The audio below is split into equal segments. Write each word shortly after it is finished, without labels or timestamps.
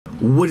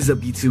What is up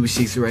YouTube, it's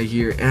Chaser right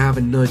here, and I have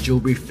another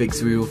jailbreak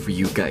fix video for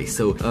you guys.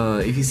 So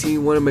if you've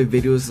seen one of my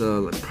videos,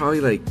 probably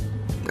like,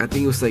 I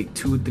think it was like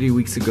 2-3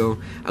 weeks ago,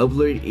 I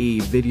uploaded a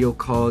video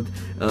called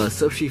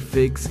Substrate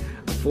fix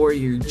for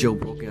your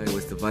jailbroken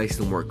iOS device,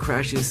 no more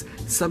crashes,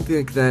 something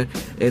like that.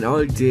 And all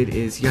it did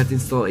is you have to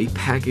install a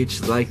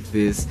package like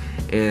this,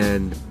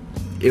 and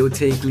it will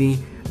technically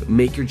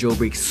make your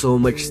jailbreak so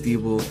much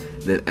stable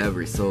than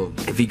ever. So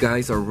if you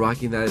guys are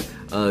rocking that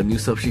new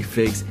Substrate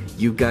fix,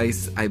 you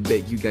guys, I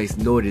bet you guys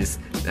notice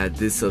that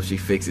this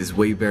Substrate fix is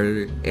way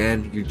better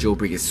and your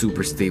jailbreak is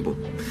super stable.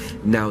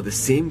 Now the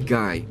same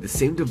guy, the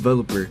same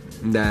developer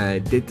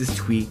that did this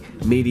tweak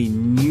made a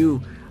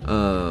new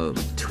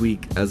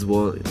tweak as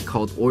well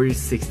called Order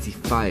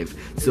 65.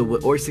 So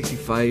what Order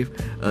 65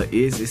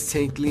 is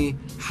technically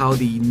how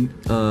the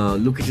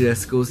Luca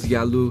Tedesco's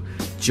Yalu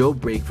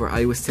jailbreak for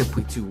iOS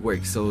 10.2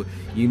 works. So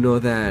you know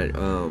that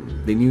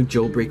the new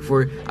jailbreak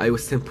for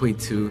iOS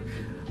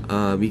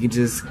 10.2, you can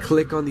just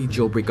click on the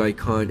jailbreak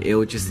icon, it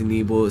will just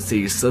enable, say,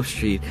 your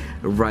Substrate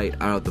right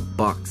out of the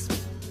box.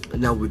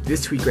 Now with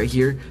this tweak right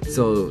here,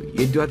 so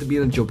you do have to be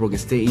in a jailbroken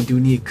state, you do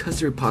need a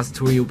custom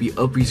repository. It will be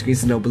up your screen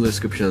and down below the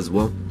description as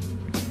well.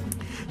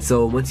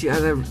 So once you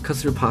add that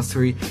custom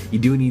repository, you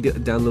do need to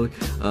download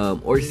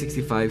Order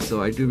 65,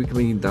 so I do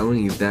recommend you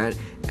downloading that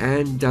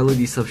and download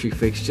the Substrate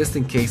fix just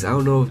in case. I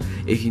don't know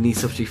if you need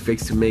Substrate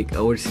fix to make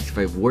Order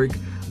 65 work,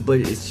 but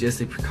it's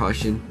just a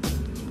precaution.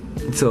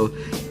 So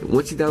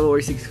once you download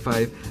Order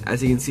 65,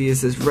 as you can see, it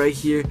says right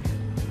here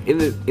in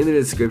the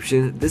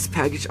description, this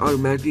package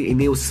automatically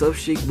enables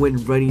Substrate when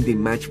running the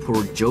Match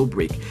Portal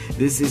jailbreak.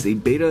 This is a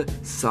beta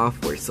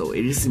software, so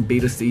it is in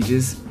beta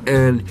stages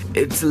and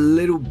it's a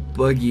little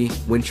buggy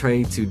when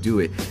trying to do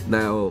it.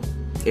 Now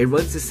it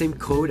runs the same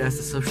code as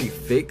the Substrate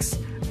fix,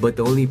 but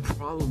the only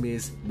problem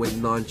is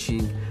when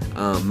launching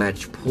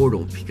Match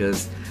Portal,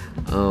 because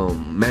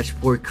Match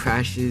Portal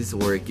crashes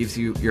or it gives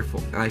you your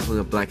iPhone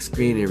a black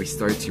screen and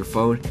restarts your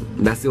phone.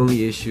 That's the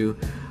only issue.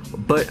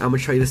 But I'm gonna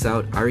try this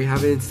out. I already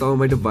have it installed on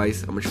my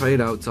device. I'm gonna try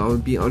it out, so I'm gonna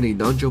be on a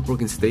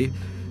non-jailbroken state.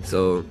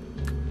 So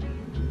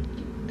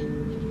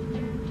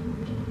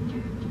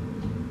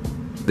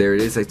there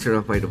it is. I turn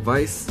off my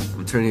device.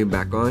 I'm turning it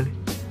back on.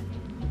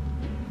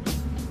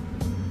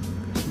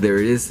 There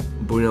it is,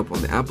 booting up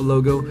on the Apple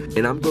logo,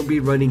 and I'm gonna be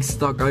running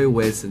stock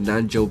iOS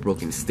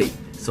non-jailbroken state.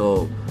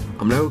 So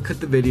I'm not gonna cut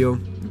the video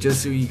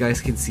just so you guys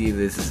can see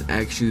this is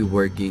actually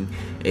working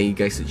and you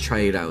guys should try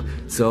it out.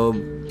 So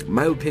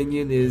my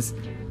opinion is,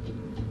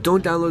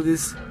 don't download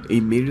this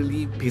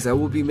immediately because I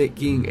will be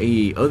making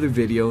a other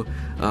video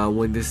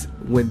when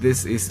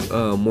this is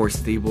more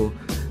stable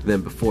than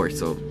before.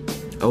 So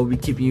I will be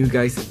keeping you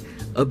guys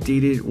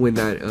updated when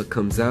that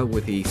comes out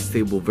with a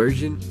stable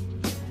version.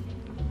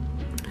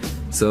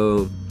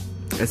 So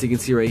as you can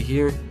see right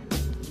here,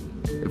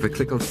 if I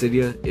click on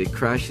Cydia, it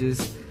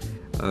crashes.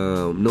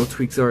 No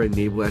tweaks are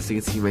enabled. As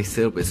you can see, my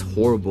setup is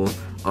horrible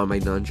on my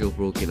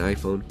non-jailbroken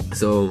iPhone.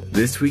 So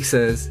this tweak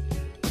says,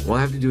 all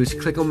I have to do is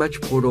click on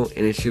Match Portal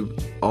and it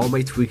should, all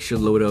my tweaks should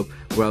load up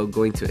without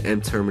going to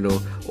M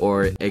Terminal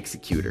or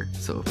Executor.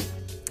 So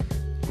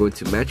go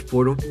to Match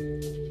Portal,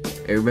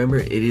 and remember,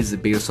 it is a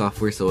beta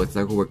software, so it's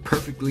not gonna work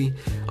perfectly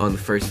on the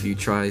first few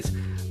tries,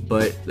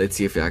 but let's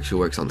see if it actually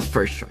works on the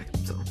first try.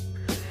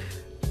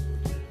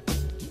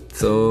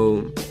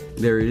 So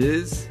there it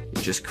is, it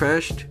just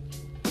crashed.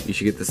 You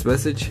should get this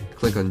message,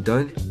 click on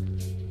done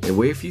and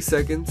wait a few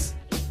seconds,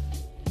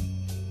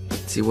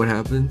 see what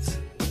happens.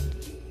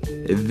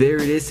 And there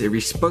it is, it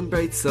respun by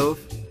itself.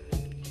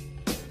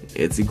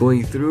 It's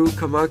going through,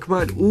 come on, come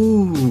on.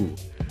 Ooh,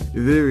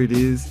 there it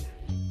is.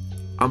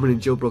 I'm in a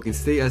jailbroken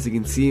state. As you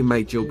can see,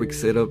 my jailbreak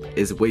setup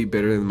is way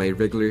better than my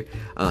regular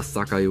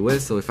stock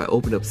iOS. So if I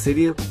open up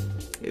Cydia,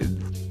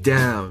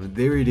 damn,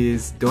 there it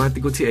is. Don't have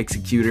to go to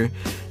Executor.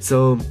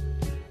 So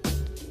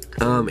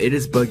it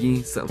is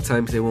buggy.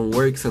 Sometimes it won't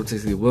work,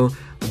 sometimes it will,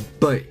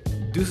 but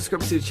do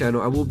subscribe to the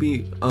channel. I will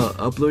be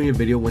uploading a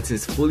video once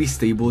it's fully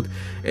stabled,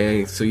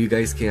 and so you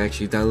guys can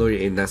actually download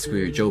it and not screw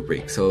your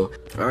jailbreak. So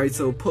alright,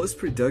 so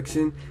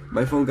post-production,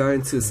 my phone got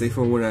into a safe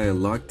phone when I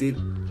unlocked it.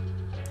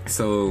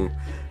 So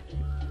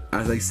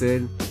as I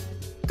said,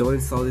 don't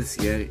install this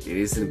yet. It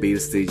is in the beta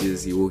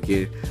stages. You will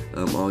get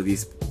all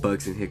these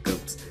bugs and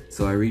hiccups.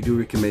 So I really do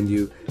recommend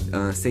you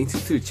staying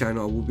tuned to the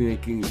channel. I will be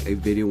making a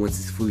video once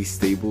it's fully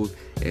stable,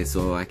 and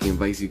so I can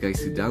invite you guys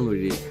to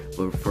download it.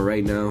 But for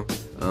right now,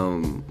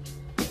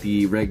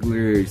 the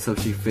regular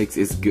Substrate fix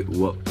is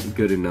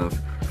good enough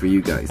for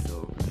you guys.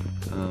 So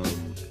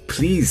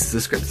please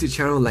subscribe to the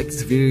channel, like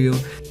this video.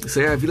 So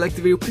yeah, if you like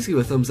the video, please give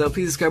it a thumbs up.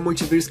 Please subscribe, more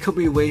videos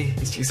coming your way.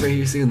 It's Chase right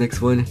here. See you in the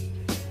next one.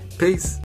 Peace.